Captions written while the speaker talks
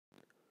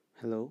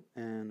Hello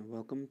and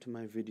welcome to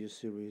my video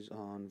series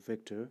on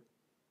vector.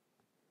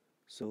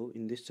 So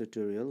in this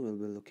tutorial we'll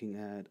be looking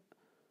at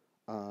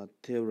a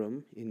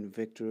theorem in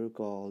vector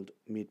called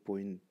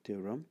midpoint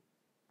theorem.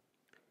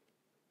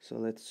 So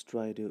let's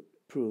try to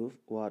prove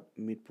what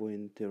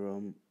midpoint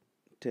theorem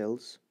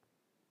tells.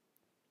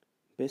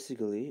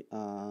 Basically,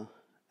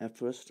 at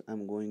first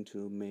I'm going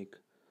to make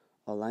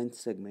a line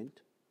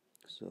segment.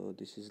 So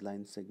this is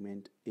line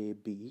segment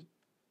AB.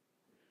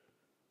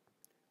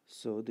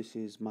 So this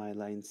is my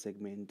line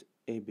segment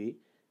AB.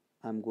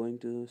 I'm going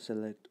to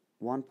select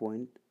one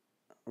point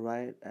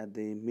right at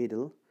the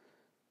middle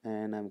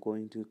and I'm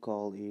going to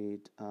call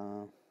it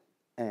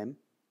M.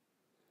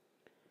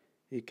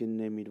 You can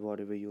name it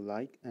whatever you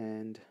like,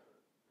 and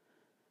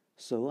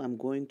so I'm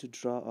going to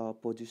draw a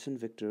position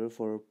vector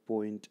for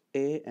point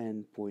A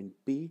and point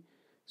B.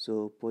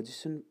 So for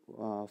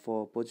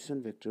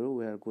position vector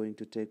we are going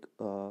to take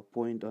a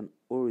point on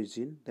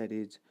origin, that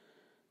is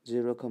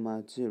 0,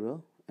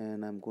 0,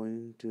 and I'm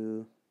going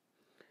to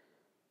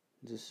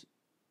just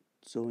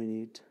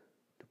join it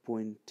to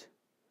point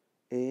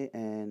A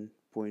and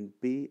point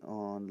B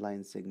on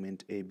line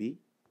segment AB.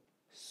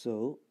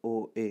 So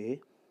OA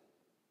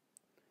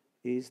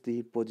is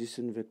the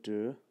position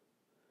vector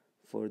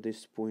for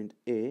this point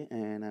A,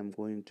 and I'm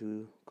going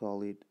to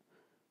call it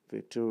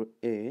vector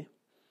A.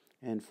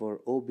 And for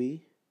OB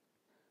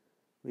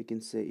we can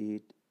say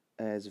it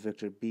as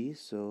vector B.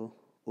 So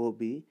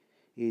OB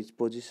is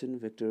position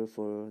vector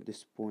for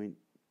this point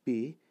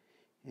B,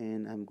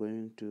 and I'm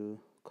going to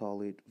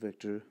call it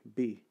vector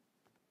B.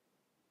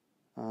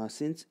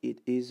 Since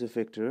it is a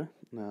vector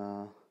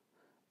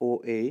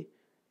OA,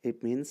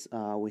 it means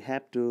we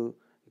have to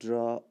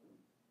draw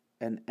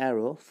an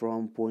arrow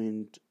from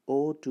point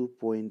O to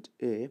point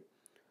A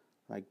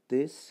like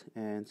this,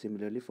 and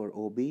similarly for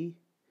OB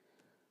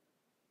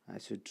I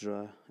should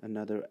draw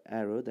another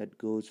arrow that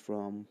goes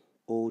from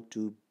O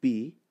to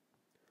B.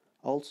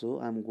 Also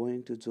I'm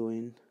going to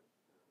join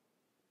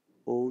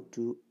O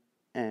to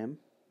M,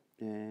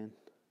 and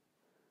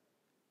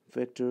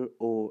vector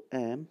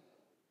OM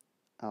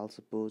I'll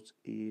suppose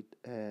it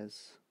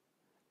as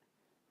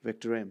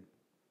vector M.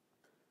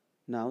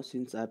 Now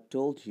since I've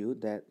told you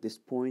that this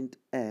point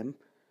M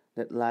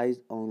that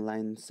lies on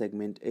line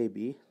segment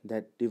AB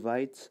that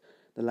divides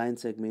the line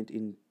segment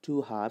in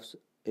two halves,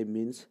 it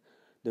means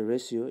the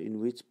ratio in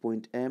which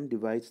point M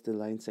divides the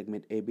line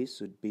segment AB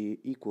should be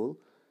equal.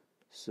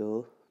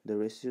 So the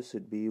ratio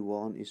should be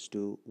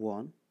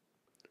 1:1.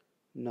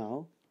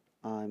 Now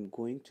I'm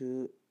going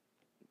to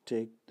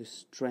take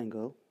this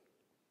triangle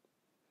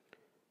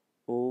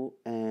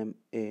OMA,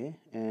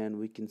 and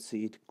we can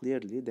see it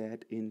clearly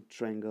that in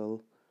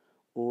triangle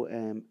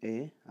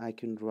OMA I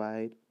can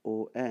write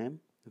OM,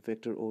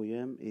 vector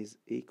OM is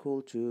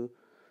equal to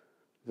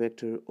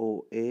vector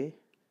OA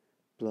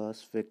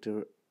plus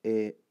vector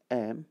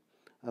AM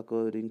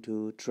according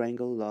to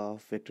triangle law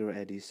of vector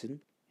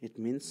addition. It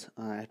means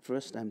at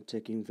first I'm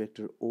taking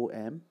vector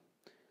OM.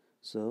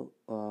 So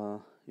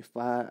if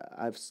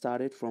I've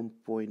started from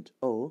point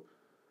O,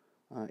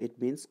 it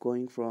means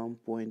going from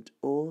point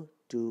O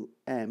to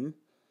M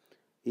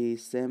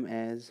is same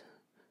as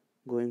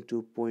going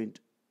to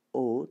point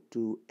O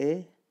to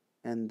A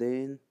and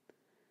then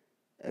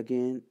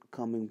again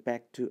coming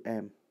back to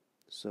M.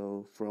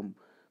 So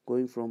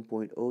going from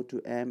point O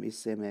to M is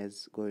same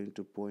as going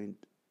to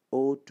point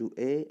O to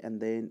A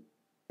and then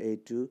A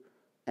to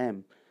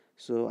M.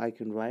 So I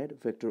can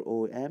write vector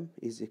OM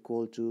is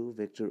equal to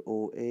vector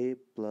OA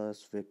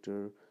plus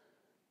vector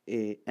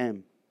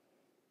AM.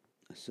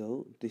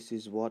 So this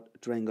is what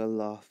triangle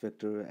law of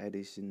vector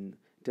addition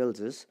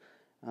tells us.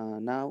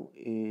 Now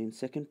in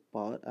second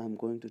part I'm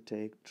going to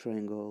take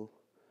triangle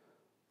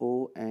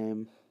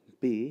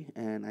OMB,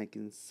 and I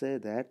can say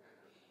that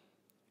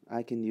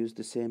I can use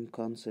the same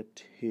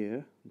concept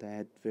here,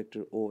 that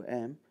vector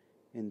OM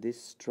in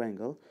this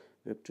triangle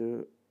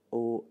vector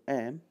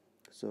OM,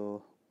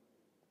 so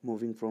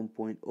moving from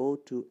point O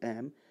to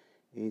M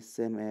is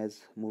same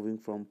as moving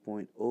from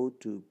point O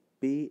to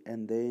B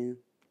and then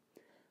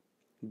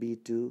B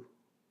to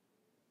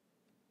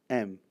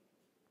M.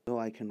 So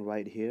I can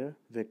write here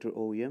vector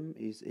OM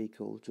is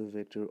equal to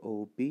vector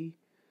OB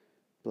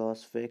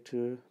plus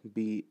vector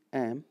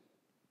BM.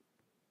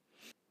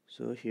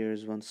 So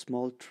here's one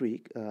small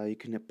trick you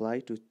can apply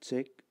to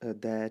check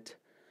that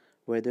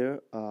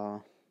whether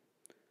the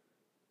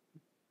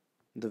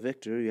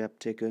vector you have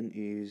taken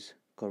is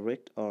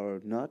correct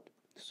or not.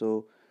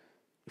 So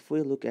if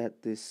we look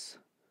at this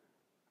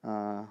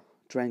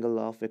triangle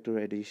law of vector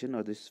addition,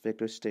 or this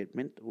vector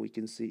statement, we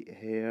can see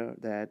here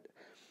that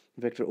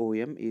vector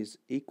OM is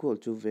equal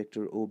to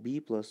vector OB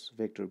plus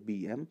vector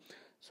BM.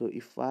 So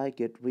if I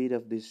get rid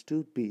of this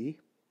 2B,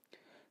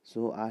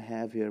 so I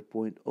have here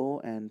point O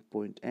and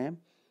point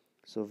M,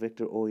 so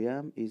vector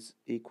OM is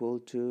equal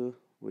to,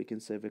 we can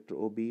say vector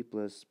OB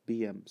plus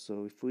BM.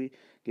 So if we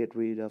get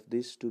rid of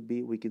this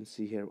 2B, we can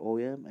see here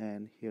OM,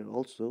 and here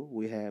also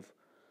we have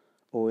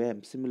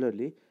OM.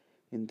 Similarly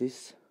in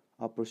this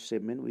upper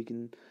statement, we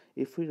can,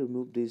 if we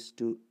remove these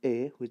two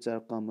A which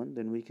are common,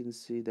 then we can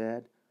see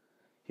that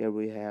Here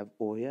we have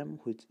OM,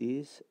 which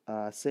is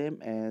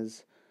same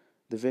as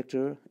the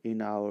vector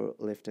in our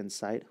left hand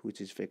side,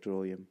 which is vector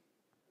OM.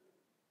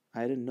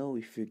 I don't know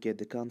if you get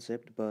the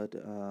concept, but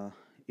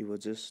it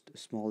was just a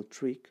small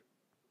trick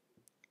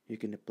you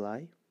can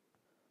apply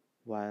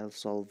while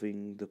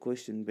solving the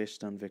question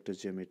based on vector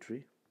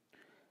geometry.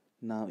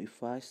 Now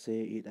if I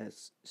say it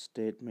as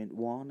statement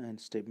 1 and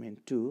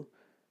statement 2,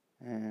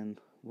 and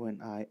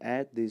when I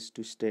add these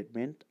two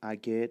statements, I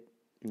get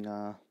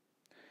uh,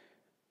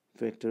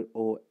 vector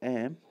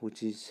OM,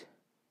 which is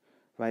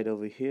right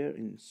over here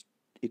in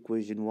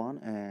equation 1,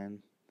 and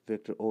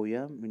vector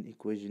OM in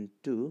equation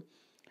 2.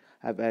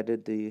 I've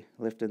added the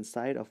left hand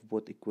side of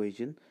both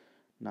equation.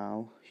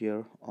 Now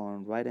here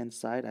on right hand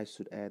side I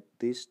should add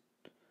these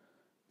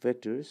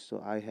vectors,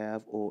 so I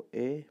have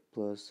OA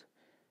plus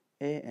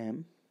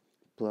AM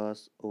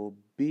plus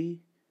OB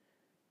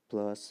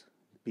plus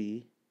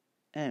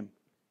BM.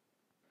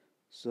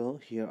 So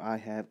here I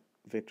have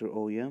vector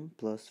OM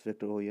plus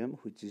vector OM,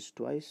 which is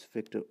twice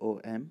vector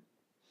OM,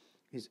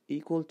 is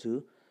equal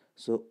to,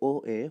 so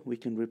OA, we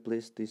can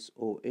replace this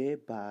OA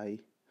by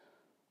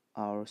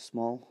our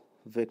small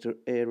vector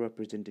A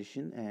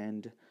representation,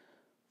 and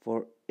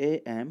for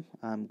AM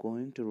I'm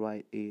going to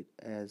write it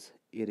as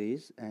it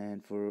is,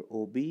 and for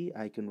OB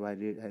I can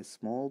write it as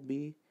small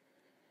b,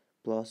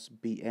 plus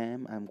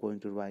BM I'm going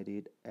to write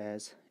it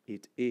as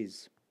it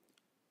is.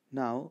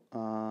 Now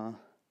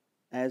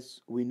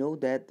as we know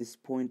that this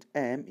point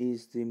M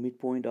is the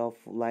midpoint of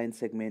line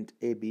segment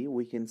AB,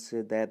 we can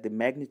say that the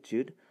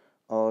magnitude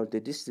or the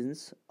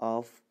distance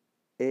of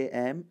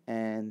AM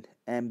and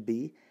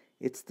MB,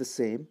 it's the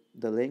same,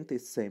 the length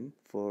is same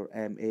for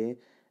MA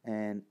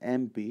and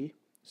MB.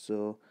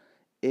 So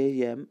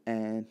AM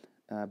and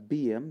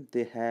BM,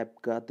 they have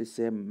got the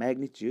same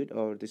magnitude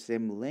or the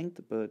same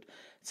length, but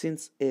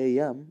since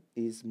AM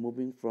is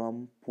moving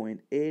from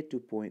point A to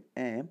point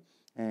M,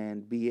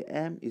 and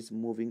BM is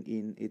moving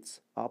in its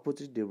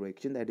opposite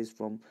direction, that is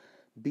from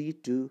B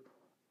to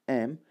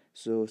M,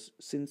 so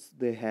since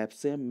they have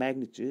same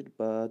magnitude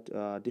but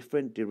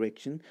different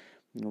direction,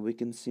 we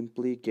can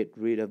simply get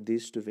rid of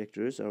these two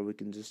vectors, or we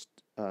can just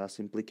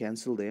simply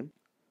cancel them.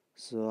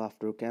 So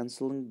after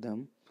cancelling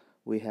them,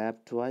 we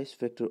have twice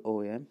vector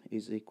OM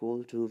is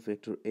equal to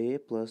vector A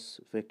plus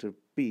vector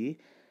B,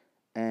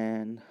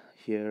 and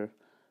here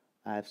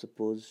I have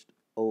supposed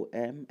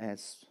OM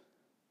as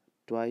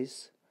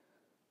twice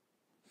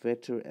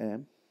vector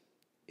M,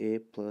 A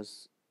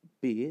plus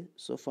B.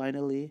 So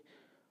finally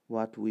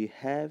what we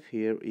have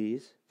here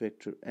is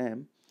vector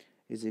M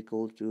is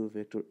equal to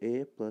vector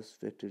A plus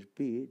vector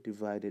B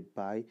divided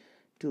by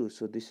 2.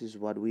 So this is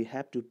what we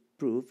have to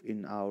prove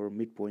in our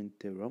midpoint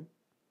theorem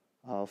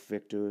of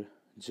vector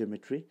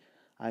geometry.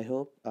 I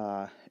hope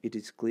it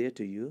is clear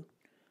to you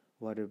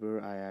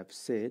whatever I have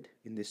said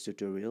in this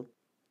tutorial,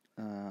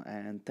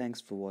 and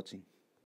thanks for watching.